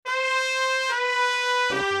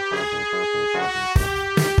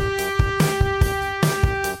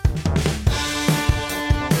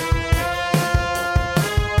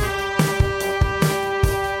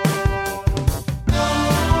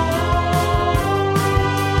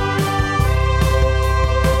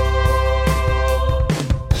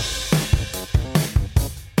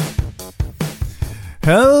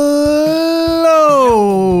Hello,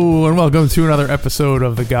 and welcome to another episode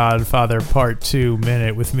of The Godfather Part 2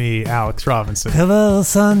 Minute with me, Alex Robinson. Hello,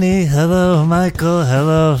 Sonny. Hello, Michael.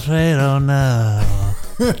 Hello, Fredo. No.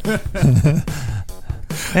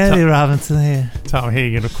 Andy Robinson here. Tom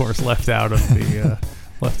Hagen, of course, left out of the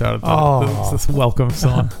this welcome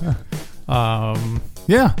song.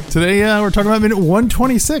 Today we're talking about minute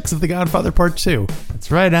 126 of The Godfather Part 2.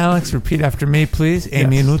 That's right, Alex. Repeat after me, please. Yes.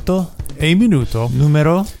 E minuto.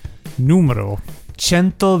 Numero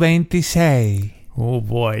 126. Oh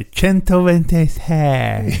boy,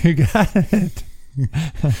 126. You got it.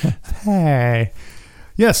 Hey.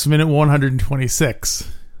 Yes, minute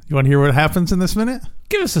 126. You want to hear what happens in this minute?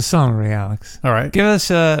 Give us a summary, Alex. All right. Give us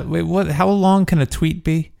how long can a tweet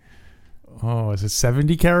be? Oh, is it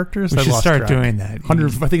 70 characters? We should start doing that.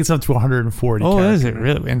 100. I think it's up to 140 characters. Oh, is it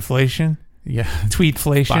really? Inflation? Yeah.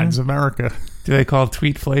 Tweetflation? Biden's America. Do they call it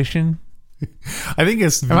tweetflation? I think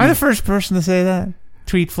it's... Am I the first person to say that?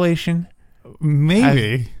 Tweetflation?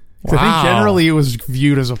 Maybe. Wow. I think generally it was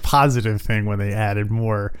viewed as a positive thing when they added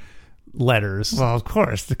more letters. Well, of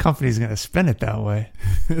course. The company's going to spin it that way.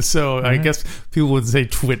 So I guess people would say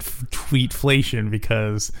tweetflation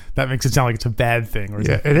because that makes it sound like it's a bad thing. Or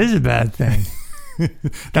yeah, it is a bad thing.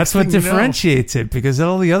 That's what differentiates it, because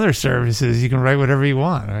all the other services you can write whatever you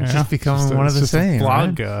want. It's just becoming one of the same.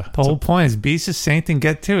 Blog, right? The whole point is be succinct and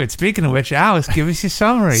get to it. Speaking of which, Alex, give us your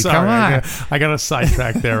summary. Sorry, come on. I got a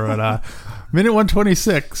sidetrack there, but minute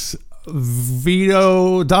 126.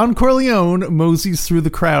 Don Corleone moseys through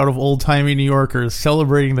the crowd of old-timey New Yorkers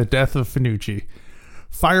celebrating the death of Finucci.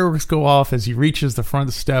 Fireworks go off as he reaches the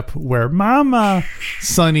front step where Mama,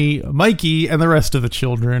 Sonny, Mikey, and the rest of the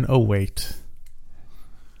children await.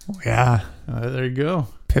 Yeah. There you go.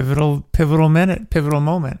 Pivotal minute, pivotal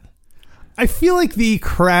moment. I feel like the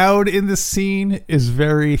crowd in this scene is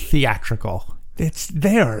very theatrical.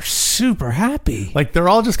 They are super happy. Like, they're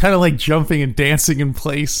all just kind of like jumping and dancing in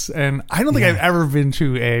place. And I don't think I've ever been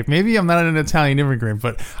to maybe I'm not an Italian immigrant,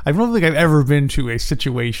 but I don't think I've ever been to a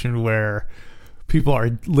situation where people are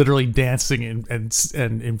literally dancing and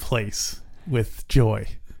in place with joy.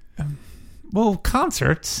 Well,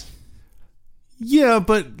 concerts. Yeah,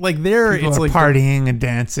 but like people it's are like partying and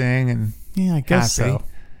dancing and I guess happy.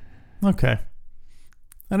 so. Okay.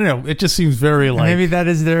 I don't know. It just seems very like... Maybe that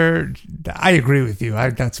is their... I agree with you.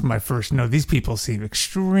 That's my first note. These people seem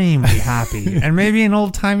extremely happy. And maybe in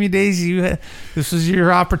old-timey days, this was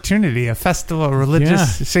your opportunity. A festival, a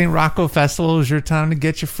religious St. Rocco festival was your time to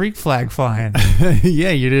get your freak flag flying.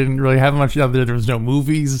 Yeah, you didn't really have much out there. There was no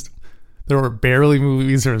movies. There were barely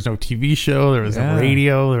movies. There was no TV show. There was no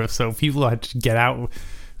radio. So people had to get out.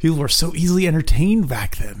 People were so easily entertained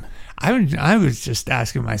back then. I was just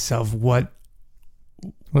asking myself, what's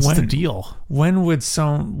the deal? When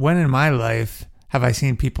in my life have I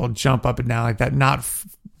seen people jump up and down like that?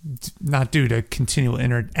 Not due to continual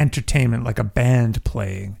entertainment, like a band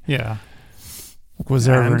playing. Yeah. Was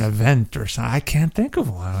there ever an event or something? I can't think of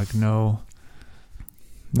one. Like no.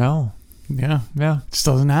 Yeah. It just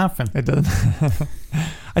doesn't happen. It doesn't.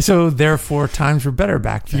 So therefore, times were better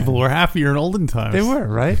back then. People were happier in olden times. They were,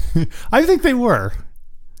 right? I think they were.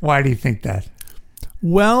 Why do you think that?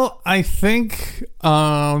 Well, I think,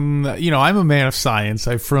 I'm a man of science.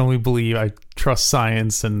 I firmly believe I trust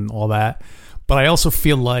science and all that. But I also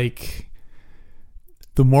feel like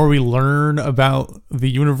the more we learn about the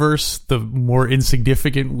universe, the more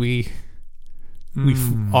insignificant we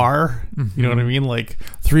are. You know what I mean? Like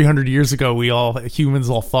 300 years ago, humans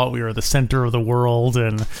all thought we were the center of the world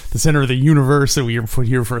and the center of the universe, and we were put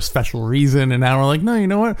here for a special reason. And now we're like, no, you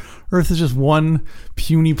know what? Earth is just one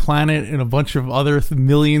puny planet and a bunch of other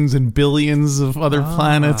millions and billions of other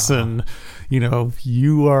planets, and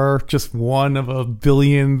you are just one of a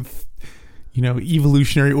billion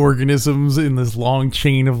evolutionary organisms in this long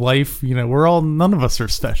chain of life. None of us are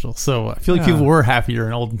special. So I feel like people were happier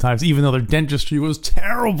in olden times, even though their dentistry was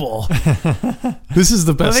terrible. This is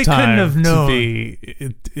the best time to be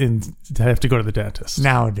to have to go to the dentist.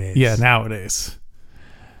 Nowadays. Yeah, nowadays.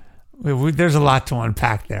 There's a lot to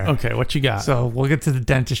unpack there. Okay, what you got? So we'll get to the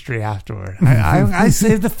dentistry afterward. I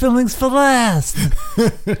saved the fillings for last.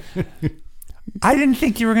 I didn't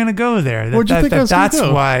think you were going to go there. Where'd you think I was going to go?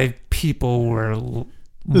 That's why people were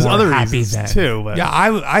There's more other happy reasons then. too. But. Yeah,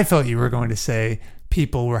 I thought you were going to say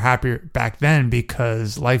people were happier back then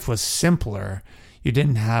because life was simpler. You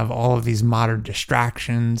didn't have all of these modern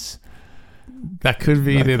distractions. That could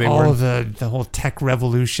be. Like they all were of the whole tech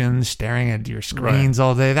revolution, staring at your screens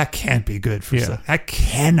all day. That can't be good for that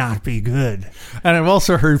cannot be good. And I've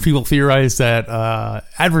also heard people theorize that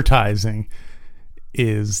advertising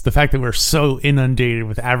is the fact that we're so inundated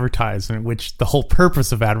with advertising, which the whole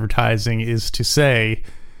purpose of advertising is to say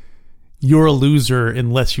you're a loser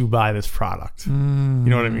unless you buy this product. You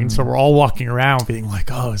know what I mean? So we're all walking around being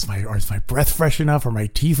like, oh, is my breath fresh enough? Are my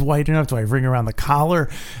teeth white enough? Do I ring around the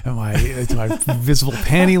collar? Do I visible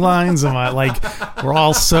panty lines? Am I like, we're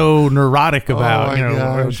all so neurotic about,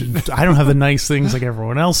 I don't have the nice things like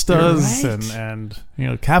everyone else does. Right. And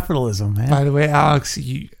capitalism, man. By the way, Alex,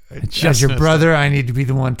 as your brother, I need to be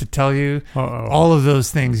the one to tell you all of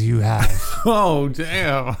those things you have. Oh,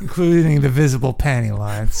 damn. Including the visible panty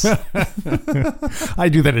lines. I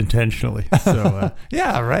do that intentionally. So,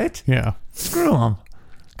 yeah, right? Yeah. Screw them.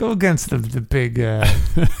 Go against the big,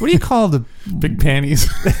 what do you call the... Big panties.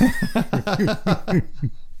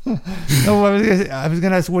 No, I was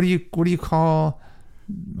going to ask, what do you call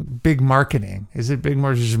big marketing? Is it big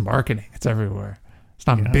marketing? It's just marketing. It's everywhere. It's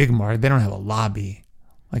not big marketing. They don't have a lobby.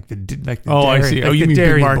 Like the dairy, I see. Like you mean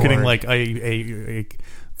big marketing, board. like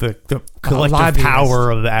the collective power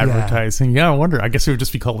of the advertising. Yeah, I wonder. I guess it would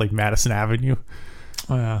just be called like Madison Avenue.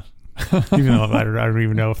 Oh yeah. Even though I don't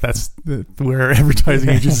even know if that's where advertising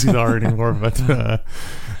agencies are anymore. But anyway.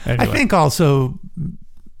 I think also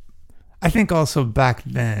back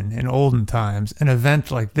then in olden times, an event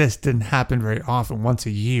like this didn't happen very often, once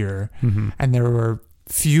a year, and there were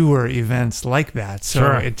fewer events like that,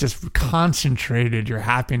 so it just concentrated your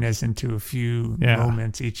happiness into a few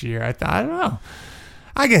moments each year. I don't know.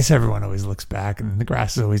 I guess everyone always looks back and the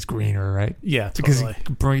grass is always greener, right? Yeah, totally.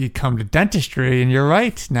 Because you come to dentistry and you're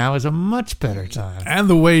right, now is a much better time. And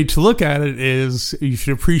the way to look at it is you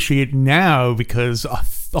should appreciate now, because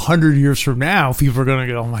 100 years from now, people are going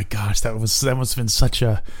to go, oh my gosh, that must have been such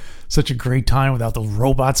a great time without the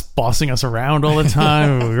robots bossing us around all the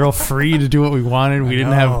time. We were all free to do what we wanted. We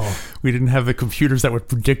didn't have the computers that would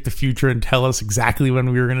predict the future and tell us exactly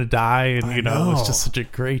when we were going to die. And it was just such a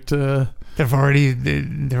great. There have already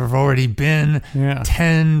been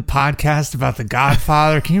 10 podcasts about the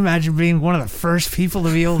Godfather. Can you imagine being one of the first people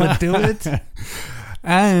to be able to do it?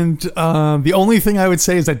 And the only thing I would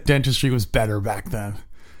say is that dentistry was better back then.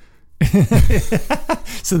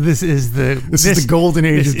 So this is the golden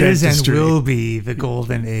age of dentistry. This is and will be the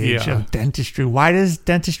golden age of dentistry. Why does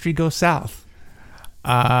dentistry go south?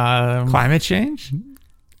 Climate change?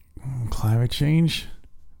 Climate change?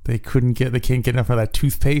 They can't get enough of that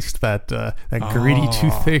toothpaste, that gritty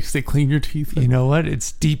toothpaste. They clean your teeth. You know what?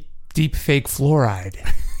 It's deep fake fluoride.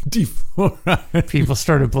 Deep fluoride. People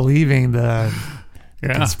started believing the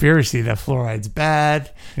conspiracy that fluoride's bad.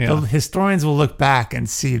 Yeah. The historians will look back and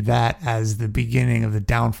see that as the beginning of the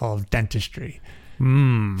downfall of dentistry.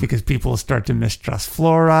 Because people start to mistrust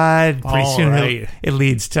fluoride. Pretty soon it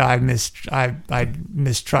leads to I mistrust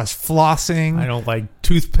flossing. I don't like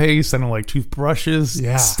toothpaste. I don't like toothbrushes.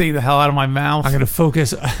 Yeah. Stay the hell out of my mouth. I'm going to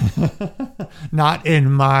focus not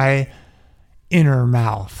in my inner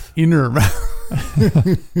mouth.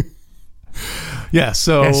 Yeah,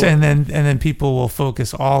 so and then people will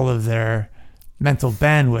focus all of their mental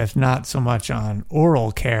bandwidth not so much on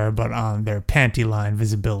oral care but on their panty line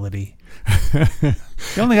visibility.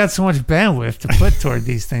 You only got so much bandwidth to put toward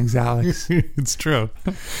these things, Alex. It's true.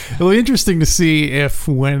 It'll be interesting to see if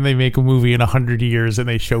when they make a movie in 100 years and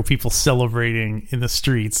they show people celebrating in the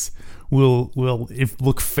streets, will it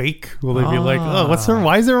look fake? Will they be like, oh,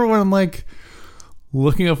 why is everyone like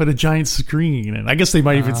looking up at a giant screen? And I guess they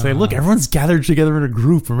might even say, look, everyone's gathered together in a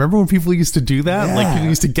group. Remember when people used to do that? Yeah. Like people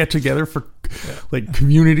used to get together for like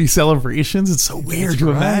community celebrations. It's so weird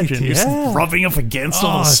to imagine. Just rubbing up against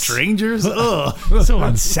all the strangers. So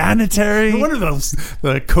unsanitary. No wonder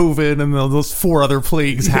the COVID and those 4 other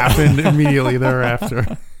plagues happened immediately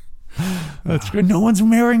thereafter. That's good. No one's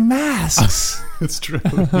wearing masks. It's true.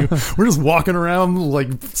 We're just walking around like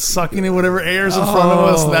sucking in whatever air's in front of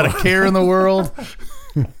us without a care in the world.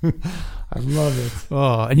 I love it.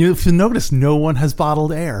 Oh, and if you notice, no one has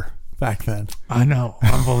bottled air back then. I know.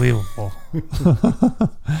 Unbelievable.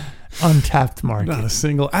 Untapped market. Not a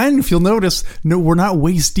single. And if you'll notice, no, we're not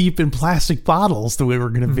waist deep in plastic bottles the way we're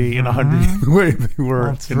going to be in 100. The way we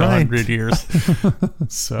were in 100 years.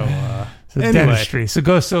 So anyway. Dentistry. So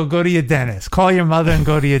go to your dentist. Call your mother and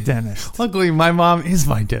go to your dentist. Luckily, my mom is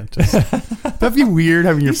my dentist. That'd be weird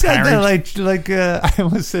having your You said parents. that like I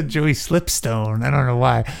almost said Joey Slipstone. I don't know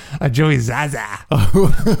why. Joey Zaza.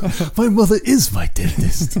 My mother is my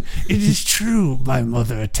dentist. It is true. My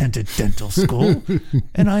mother attended dental school,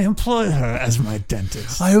 and I employ her as my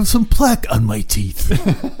dentist. I have some plaque on my teeth.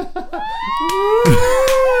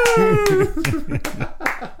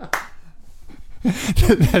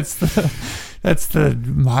 That's the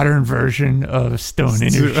modern version of Stone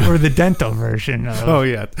in your, or the dental version of. Oh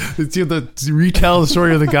yeah, it's the retell the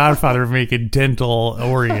story of the Godfather, make it dental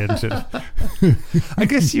oriented. I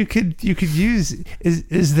guess you could use.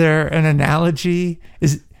 Is there an analogy?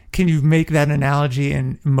 Can you make that analogy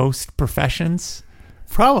in most professions?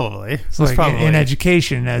 Probably. So like probably. in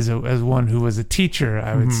education, as one who was a teacher,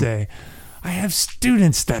 I would say, I have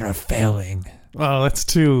students that are failing. Well, that's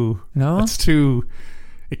too. No, that's too.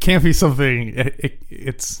 It can't be something.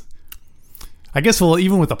 It's. I guess. Well,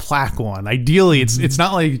 even with the Plaque one, ideally, it's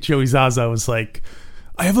not like Joey Zaza was like,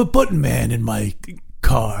 I have a button man in my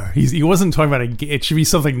car. He wasn't talking about it should be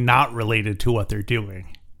something not related to what they're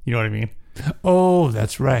doing. You know what I mean? Oh,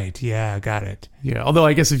 that's right. Yeah, I got it. Yeah. Although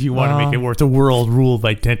I guess if you want to make it where it's a world ruled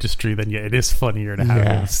by dentistry, then yeah, it is funnier to have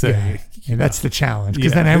him say. Yeah, that's the challenge,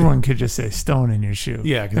 because then everyone could just say Stone in your shoe.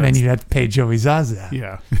 Yeah, and then you'd have to pay Joey Zaza.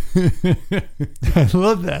 Yeah. I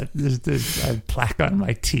love that. There's a plaque on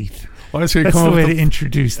my teeth. Well, that's the way to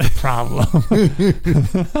introduce the problem.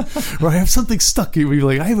 Or I have something stuck in me.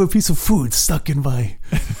 Like, I have a piece of food stuck in my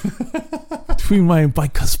between my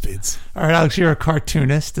bicuspids. All right, Alex, you're a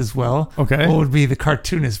cartoonist as well. Okay. What would be the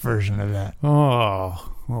cartoonist version of that?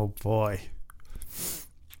 Oh boy.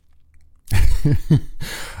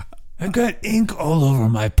 I got ink all over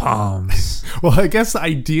my palms. Well, I guess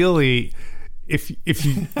ideally, if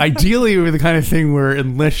you ideally it would be the kind of thing where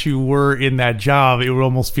unless you were in that job, it would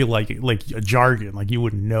almost feel like a jargon, like you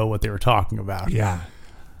wouldn't know what they were talking about. Yeah.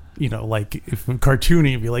 You know, like if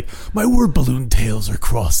cartooning, it'd be like, my word balloon tails are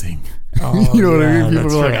crossing. Oh, you know what I mean?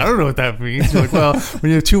 People are like, right. I don't know what that means. You're like, well, when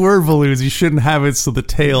you have two word balloons, you shouldn't have it so the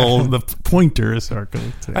tail, the pointers are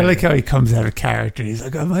going to. I like how he comes out of character. He's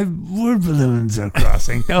like, oh, my word balloons are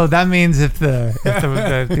crossing. Oh, that means if they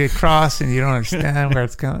cross and you don't understand where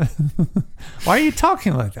it's going. Why are you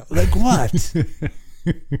talking like that? Like what?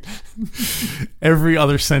 Every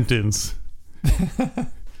other sentence.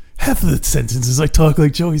 Half of the sentences I talk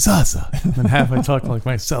like Joey Zaza, and half I talk like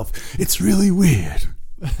myself. It's really weird.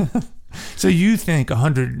 So you think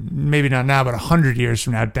 100, maybe not now, but 100 years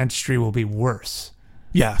from now, dentistry will be worse?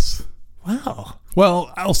 Yes. Wow.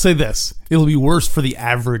 Well, I'll say this. It'll be worse for the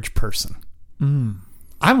average person. I'm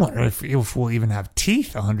wondering if we'll even have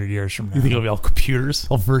teeth 100 years from now. You think it'll be all computers,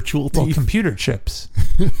 all virtual teeth? Well, computer chips.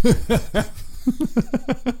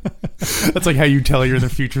 That's like how you tell you're in the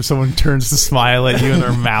future. Someone turns to smile at you and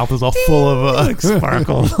their mouth is all full of like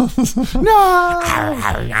sparkle. No.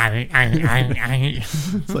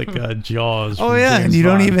 It's like Jaws. Oh yeah, and you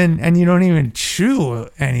don't even chew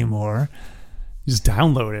anymore. You just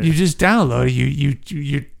download it. You just download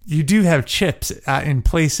it. You do have chips in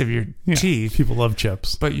place of your teeth. People love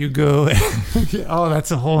chips, but you go. Oh,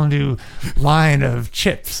 that's a whole new line of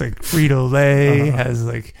chips. Like Frito-Lay has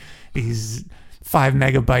like these 5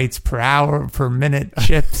 megabytes per minute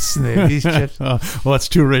chips. And these chips. Well, that's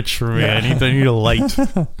too rich for me. Yeah. I need a light.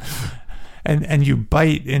 And you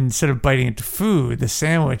bite, instead of biting into food, the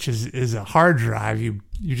sandwich is a hard drive. You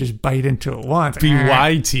just bite into it once.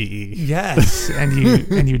 BYTE. Yes, and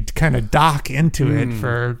you kind of dock into it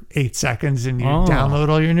for 8 seconds, and you download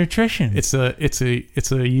all your nutrition. It's a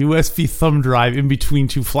USB thumb drive in between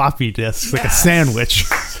two floppy disks, like a sandwich.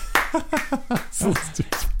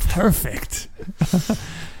 Perfect.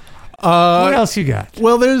 What else you got?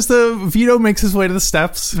 Well, there's the Vito makes his way to the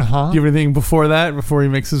steps. Do you have anything before that? Before he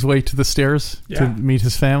makes his way to the stairs to meet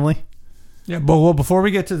his family? Yeah, but well, before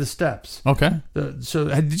we get to the steps, okay. So,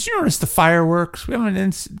 did you notice the fireworks? We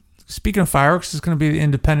haven't. Speaking of fireworks, it's going to be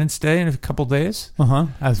Independence Day in a couple days.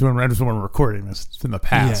 As when we're recording this, it's in the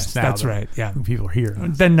past. Yes, now that's right. Yeah, people are here.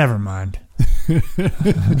 Then never mind.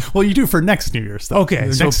 Well, you do for next New Year's. Though.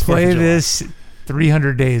 Okay, so play this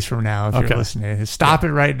 300 days from now if you're listening. Stop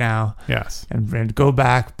it right now. Yes. And go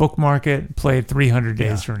back, bookmark it, play it 300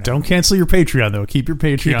 days from now. Don't cancel your Patreon, though. Keep your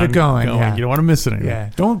Patreon Keep it going. Yeah. You don't want to miss anything. Yeah.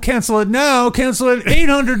 Don't cancel it now. Cancel it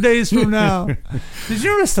 800 days from now. Did you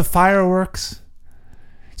notice the fireworks?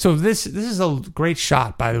 So this is a great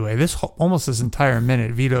shot, by the way. Almost this entire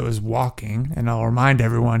minute, Vito is walking, and I'll remind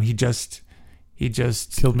everyone he just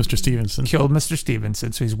killed Mr.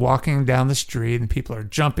 Stevenson. So he's walking down the street, and people are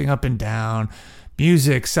jumping up and down,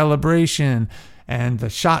 music, celebration, and the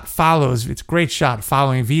shot follows. It's a great shot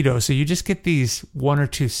following Vito. So you just get these 1 or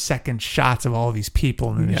 2 second shots of all these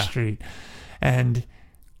people in the street. and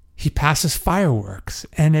he passes fireworks,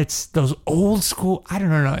 and it's those old school. I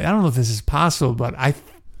don't know if this is possible, but I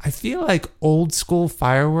feel like old school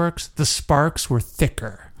fireworks, the sparks were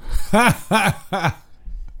thicker.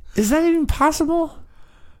 Is that even possible?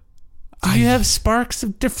 Do you have sparks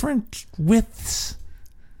of different widths?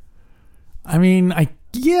 I mean, I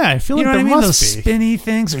feel like there must Those be. spinny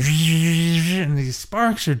things, and these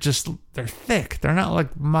sparks are they're thick. They're not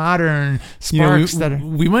like modern sparks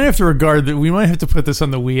we might have to regard that. We might have to put this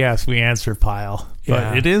on the we ask, we answer pile. But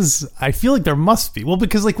Yeah. it is. I feel like there must be. Well,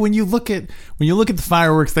 because like when you look at the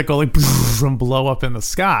fireworks that go like and blow up in the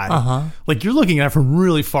sky, like you're looking at it from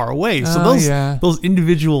really far away. So those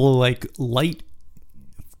individual like light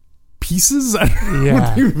pieces, I don't know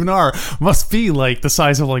what they even are, must be like the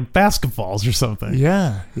size of like basketballs or something.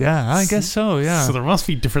 Yeah, I guess so. Yeah. So there must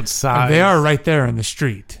be different sizes. They are right there in the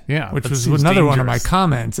street. Yeah, which that was seems another one of my dangerous.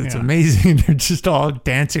 comments. It's amazing. They're just all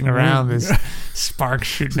dancing around. This sparks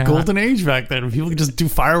shooting out. Golden age back then. People could just do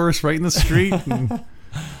fireworks right in the street. And,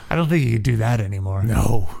 I don't think you could do that anymore.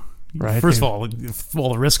 no. Right. First of all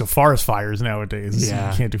the risk of forest fires nowadays. Yeah.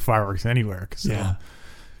 You can't do fireworks anywhere. Cause, Yeah.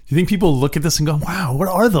 you think people look at this and go, wow, what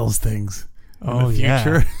are those things? Oh, in the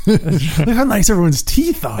future. Look how nice everyone's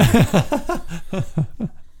teeth are.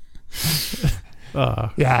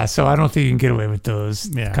 Yeah, so I don't think you can get away with those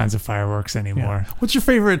Yeah. kinds of fireworks anymore. What's your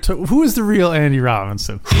favorite? Who is the real Andy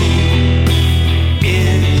Robinson?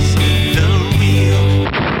 Is the real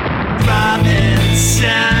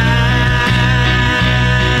Robinson?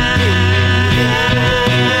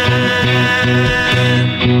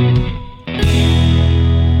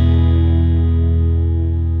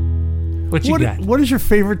 What you got? What is your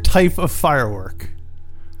favorite type of firework?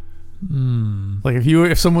 Like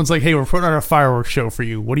if someone's like, hey, we're putting on a fireworks show for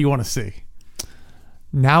you, what do you want to see?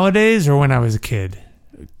 Nowadays or when I was a kid?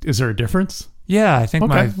 Is there a difference? Yeah, I think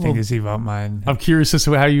my thing well, is evolved mine. I'm curious as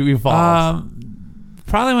to how you evolved.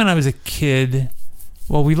 Probably when I was a kid,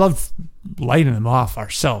 well, we loved lighting them off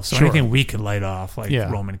ourselves. So Sure. anything we could light off, like Yeah.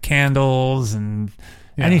 Roman candles and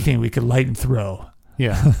Yeah. anything we could light and throw.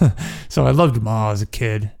 Yeah. So I loved them all as a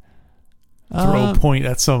kid. Throw a point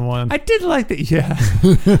at someone. I did like that. Yeah,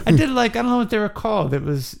 I did like. I don't know what they were called. It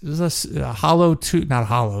was a hollow tube, not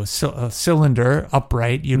hollow, a cylinder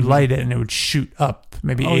upright. You'd light it and it would shoot up.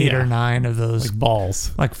 Maybe 8 or 9 of those, like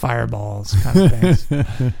balls. like fireballs kind of things.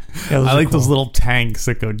 Yeah, I like those cool. little tanks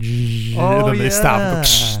that go and then they stop and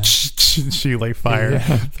shoot like fire.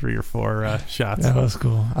 3 or 4 shots. That was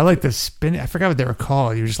cool. I like the spin. I forgot what they were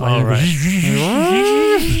called. You were just like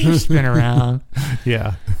spin around.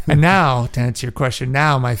 Yeah. And now, to answer your question,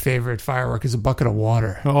 now my favorite firework is a bucket of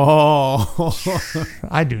water. Oh.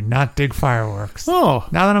 I do not dig fireworks. Oh.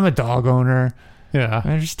 Now that I'm a dog owner, Yeah.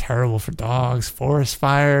 they're just terrible for dogs. Forest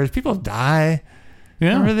fires, people die.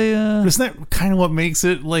 Yeah. Remember the? Isn't that kind of what makes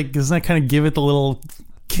it like? Doesn't that kind of give it the little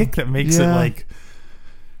kick that makes it Yeah. like?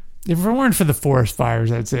 If it weren't for the forest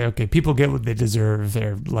fires, I'd say okay, people get what they deserve.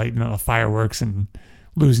 They're lighting off fireworks and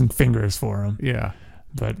losing fingers for them. Yeah.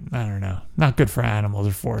 But I don't know, not good for animals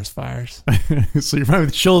or forest fires. So you're probably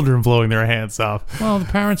with children blowing their hands off. Well, the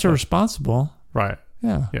parents are responsible. Right.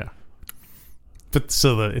 Yeah. Yeah. But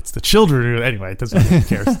so it's the children who, anyway, it doesn't who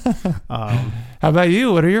cares. How about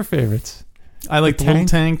you? What are your favorites? I like the little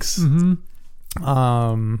tanks. Mm-hmm.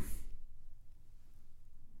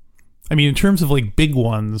 I mean, in terms of like big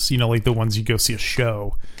ones, like the ones you go see a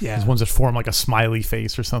show, those ones that form like a smiley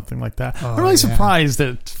face or something like that. I'm really surprised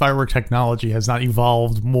that firework technology has not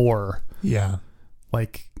evolved more. Yeah.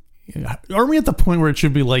 Like, aren't we at the point where it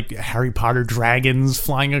should be like Harry Potter dragons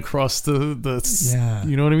flying across the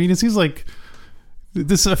you know what I mean? It seems like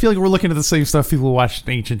this. I feel like we're looking at the same stuff people watched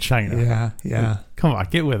in ancient China. Yeah. Like, come on,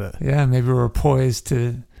 get with it. Yeah. Maybe we're poised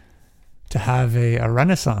to have a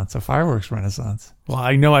renaissance, a fireworks renaissance. Well,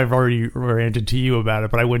 I know I've already ranted to you about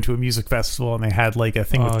it, but I went to a music festival and they had like a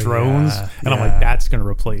thing with drones, and I'm like, that's going to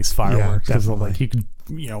replace fireworks because like you could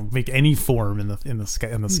make any form in the sky.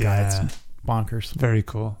 It's bonkers. Very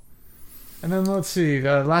cool. And then let's see.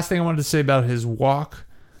 Last thing I wanted to say about his walk.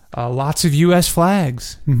 Lots of U.S.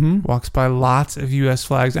 flags. Mm-hmm. Walks by lots of U.S.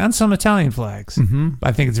 flags and some Italian flags. Mm-hmm.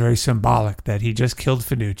 I think it's very symbolic that he just killed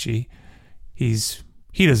Finucci.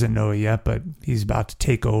 He doesn't know it yet, but he's about to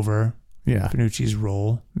take over Finucci's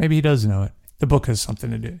role. Maybe he does know it. The book has something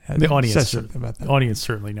to do. The audience says something about that. The audience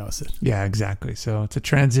certainly knows it. Yeah, exactly. So it's a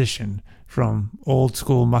transition from old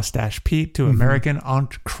school mustache Pete to American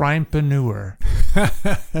crimepreneur.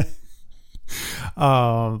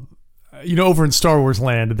 Over in Star Wars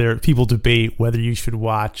land, people debate whether you should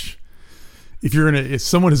watch. If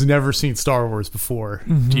someone has never seen Star Wars before,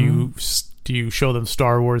 do you show them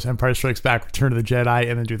Star Wars, Empire Strikes Back, Return of the Jedi,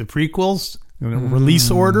 and then do the prequels? in a release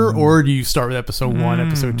order, or do you start with episode 1,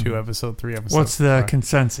 episode 2, episode 3, episode What's the 5?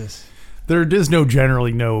 consensus? There is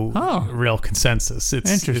generally no real consensus. It's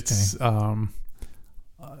Interesting.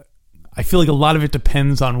 I feel like a lot of it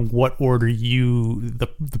depends on what order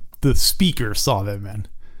the speaker saw them in.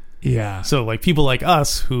 Yeah. So like people like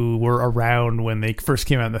us who were around when they first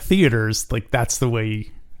came out in the theaters, like that's the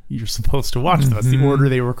way you're supposed to watch them. That's the order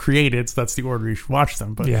they were created, so that's the order you should watch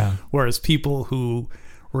them. But whereas people who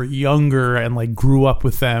were younger and like grew up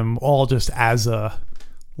with them all just as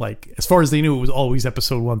as far as they knew, it was always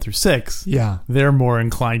episode 1 through 6. Yeah. They're more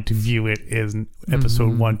inclined to view it in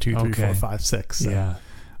episode 1, 2, 3, 4, 5, 6. So, Yeah.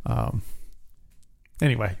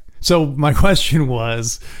 Anyway, so my question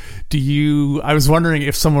was, I was wondering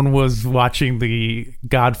if someone was watching the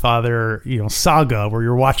Godfather, saga, where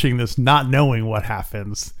you're watching this not knowing what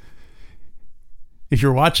happens. If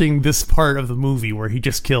you're watching this part of the movie where he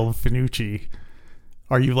just killed Finucci,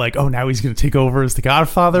 are you like, oh, now he's going to take over as the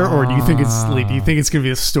Godfather, or do you think it's going to be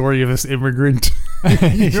a story of this immigrant?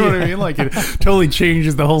 You know what I mean? Like it totally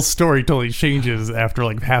changes, the whole story totally changes after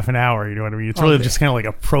like half an hour. You know what I mean? It's really just kind of like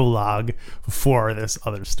a prologue before this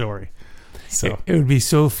other story. So it would be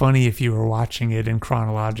so funny if you were watching it in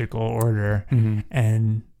chronological order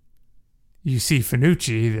and you see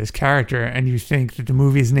Finucci, this character, and you think that the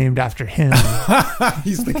movie is named after him.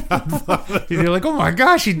 He's the Godfather. You're like, oh my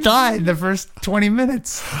gosh, he died in the first 20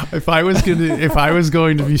 minutes. If I was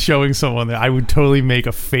going to be showing someone that, I would totally make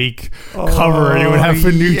a fake cover, and it would have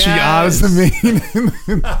Finucci as the main.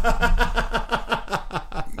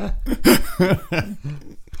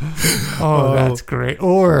 That's great.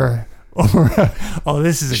 Or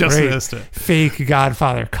this is a Just great missed it. fake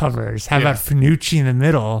Godfather covers. How about Finucci in the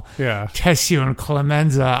middle? Yeah. Tessio and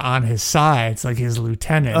Clemenza on his sides, like his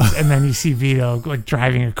lieutenants, and then you see Vito like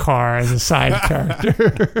driving a car as a side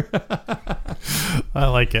character. I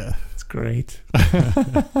like it. It's great. We'll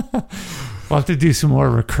have to do some more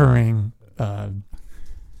recurring.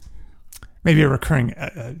 Maybe a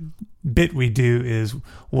recurring bit we do is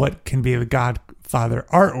what can be the Godfather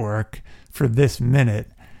artwork for this minute,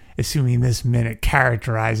 assuming this minute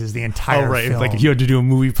characterizes the entire film. Like if you had to do a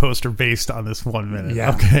movie poster based on this 1 minute.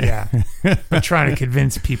 Yeah, okay. Yeah. But trying to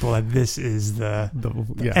convince people that this is the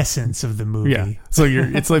essence of the movie. Yeah. So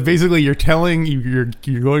it's like basically you're telling you're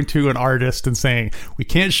going to an artist and saying, we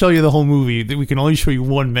can't show you the whole movie, we can only show you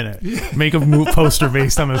 1 minute. Make a poster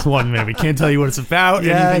based on this 1 minute. We can't tell you what it's about,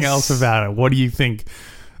 anything else about it. What do you think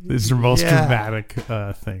is the most dramatic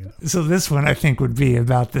thing? So this one I think would be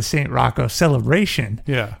about the St. Rocco celebration.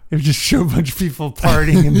 Yeah. It would just show a bunch of people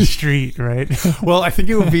partying in the street, right? Well, I think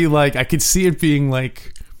it would be like, I could see it being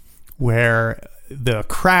like where the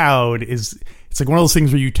crowd is, it's like one of those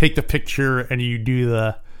things where you take the picture and you do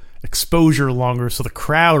the exposure longer, so the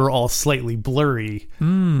crowd are all slightly blurry,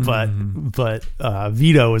 but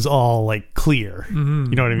Vito is all like clear. You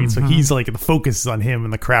know what I mean? So he's like, the focus is on him,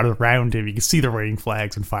 and the crowd around him, you can see they're waving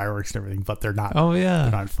flags and fireworks and everything, but they're not.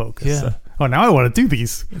 They're not in focus. Yeah. So, now I want to do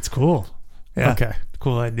these. It's cool. Yeah. Okay.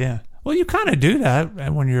 Cool idea. Well, you kind of do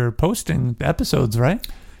that when you're posting the episodes, right?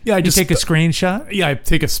 Yeah, I just take a screenshot. Yeah, I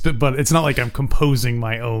take a spit, but it's not like I'm composing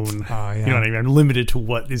my own. Oh, yeah. You know what I mean? I'm limited to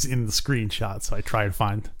what is in the screenshot, so I try to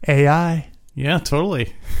find AI. Yeah,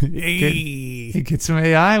 totally. You get some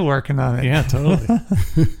AI working on it. Yeah, totally.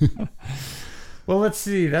 Well, let's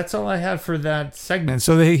see. That's all I have for that segment.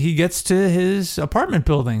 So he gets to his apartment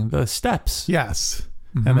building, the steps. Yes,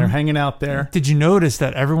 and they're hanging out there. Did you notice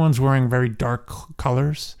that everyone's wearing very dark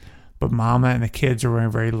colors? But Mama and the kids are wearing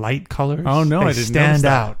very light colors. Oh no, they I didn't stand notice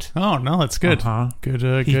that. out. Oh no, that's good. Good.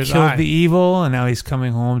 He good. killed the evil, and now he's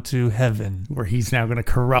coming home to heaven. Where he's now going to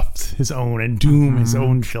corrupt his own and doom his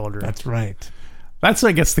own children. That's right. That's,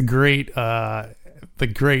 I guess, the great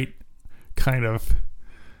kind of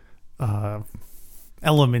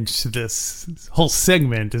element to this whole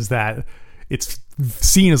segment is that it's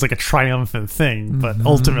seen as like a triumphant thing, but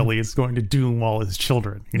ultimately it's going to doom all his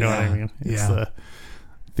children. You know what I mean? It's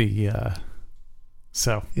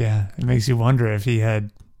so yeah, it makes you wonder if he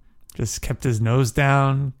had just kept his nose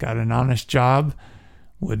down, got an honest job,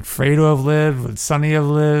 would Fredo have lived? Would Sonny have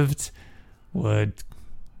lived? Would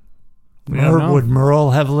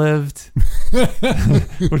Merle have lived?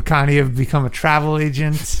 Would Connie have become a travel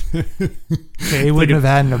agent? They wouldn't have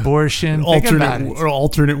had an abortion.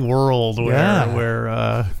 Alternate world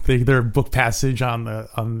where their book passage on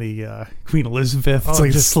the Queen Elizabeth. It's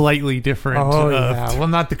like just slightly different. Well,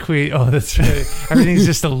 not the Queen. Oh, that's right. Everything's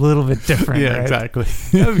just a little bit different. Yeah, right? exactly.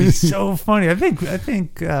 That would be so funny. I think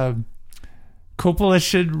Coppola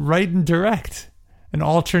should write and direct an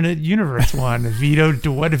alternate universe one.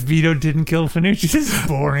 What if Vito didn't kill Finucci? This is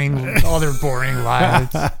boring. All their boring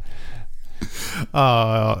lives.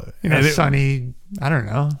 Sonny, I don't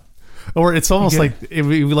know. Or it's almost like it would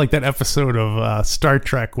be like that episode of Star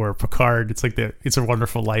Trek where Picard, it's like It's a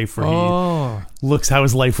Wonderful Life, where he looks how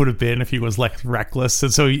his life would have been if he was like reckless,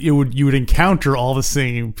 and so you would encounter all the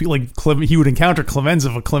same, like he would encounter Clemenza,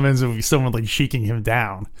 but Clemenza would be someone like shaking him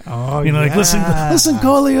down. Like listen,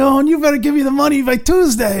 Corleone, you better give me the money by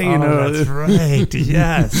Tuesday. That's right.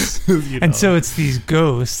 Yes. And so it's these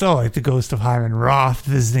ghosts, like the ghost of Hyman Roth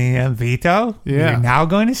visiting Vito. Yeah. You're now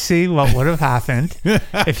going to see what would have happened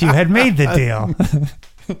if you had made the deal.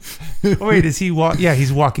 Wait, is he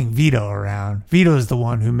he's walking Vito around. Vito's the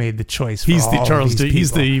one who made the choice for he's the all Charles these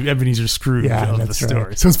he's people. the Ebenezer Scrooge of the story.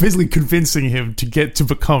 Right. So it's basically convincing him to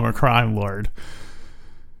become a crime lord.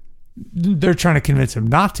 They're trying to convince him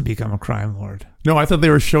not to become a crime lord. No, I thought they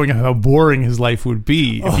were showing how boring his life would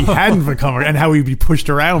be if he hadn't become, and how he'd be pushed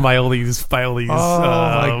around by all these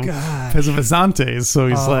my God. peasantezantes. So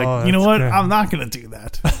he's like, you know what? Great. I'm not going to do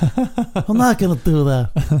that. I'm not going to do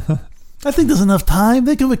that. I think there's enough time.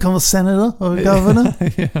 They can become a senator or a governor.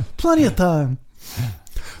 Plenty of time.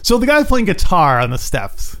 So the guy's playing guitar on the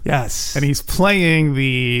steps. Yes. And he's playing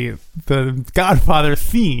the Godfather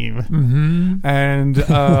theme. Mm-hmm. And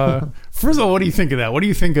first of all, what do you think of that? What do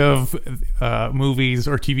you think of movies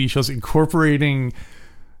or TV shows incorporating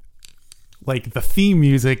like the theme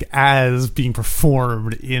music as being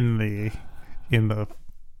performed in the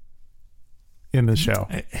show?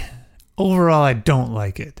 Overall, I don't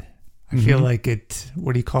like it. I feel Mm-hmm. like it,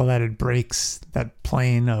 what do you call that? It breaks that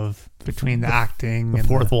plane of between the acting and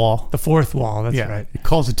Fourth wall. The fourth wall, that's right. It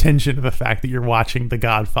calls attention to the fact that you're watching The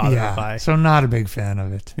Godfather. Yeah, so not a big fan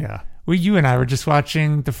of it. Yeah. Well, you and I were just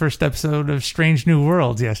watching the first episode of Strange New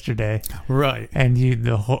Worlds yesterday. Right. And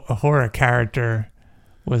the horror character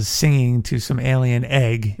was singing to some alien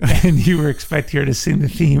egg, and you were expecting her to sing the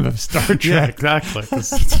theme of Star Trek. Yeah, exactly. I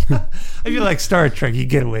feel like Star Trek, you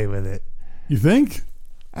get away with it. You think?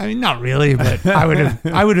 I mean, not really, but I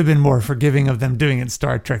would have been more forgiving of them doing it in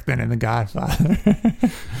Star Trek than in The Godfather.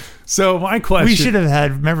 So my question: We should have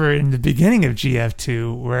had, remember in the beginning of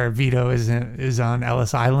GF2 where Vito is on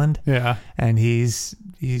Ellis Island, and he's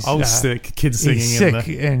sick, kid singing. He's sick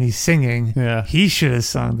and he's singing. Yeah, he should have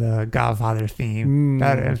sung the Godfather theme.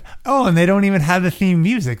 And they don't even have the theme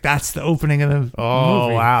music. That's the opening of the movie.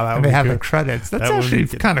 Wow, and they have the credits. That's actually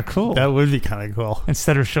kind of cool. That would be kind of cool.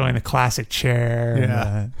 Instead of showing the classic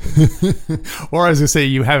chair. Or as I say,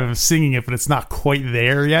 you have him singing it, but it's not quite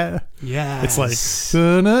there yet. Yeah, it's like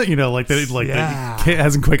that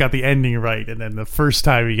hasn't quite got the ending right, and then the first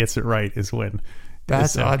time he gets it right is when.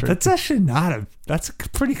 That's odd. That's actually that's a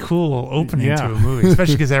pretty cool opening to a movie,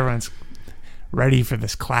 especially because everyone's ready for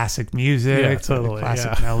this classic music,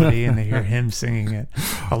 classic melody, and they hear him singing it.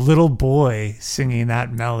 A little boy singing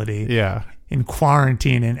that melody. In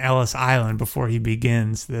quarantine in Ellis Island before he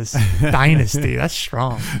begins this dynasty. That's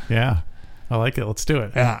strong. Yeah, I like it. Let's do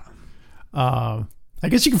it. Yeah. I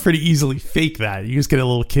guess you can pretty easily fake that. You just get a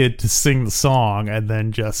little kid to sing the song and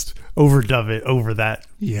then just overdub it over that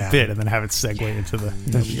bit and then have it segue into the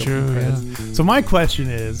That's true, yeah. So my question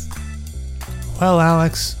is... Well,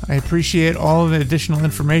 Alex, I appreciate all of the additional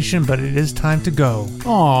information, but it is time to go.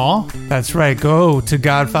 Aw. That's right. Go to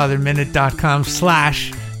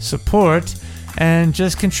godfatherminute.com/support and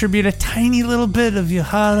just contribute a tiny little bit of your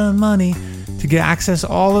hard-earned money to get access to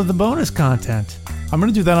all of the bonus content. I'm going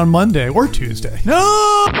to do that on Monday or Tuesday.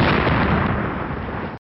 No!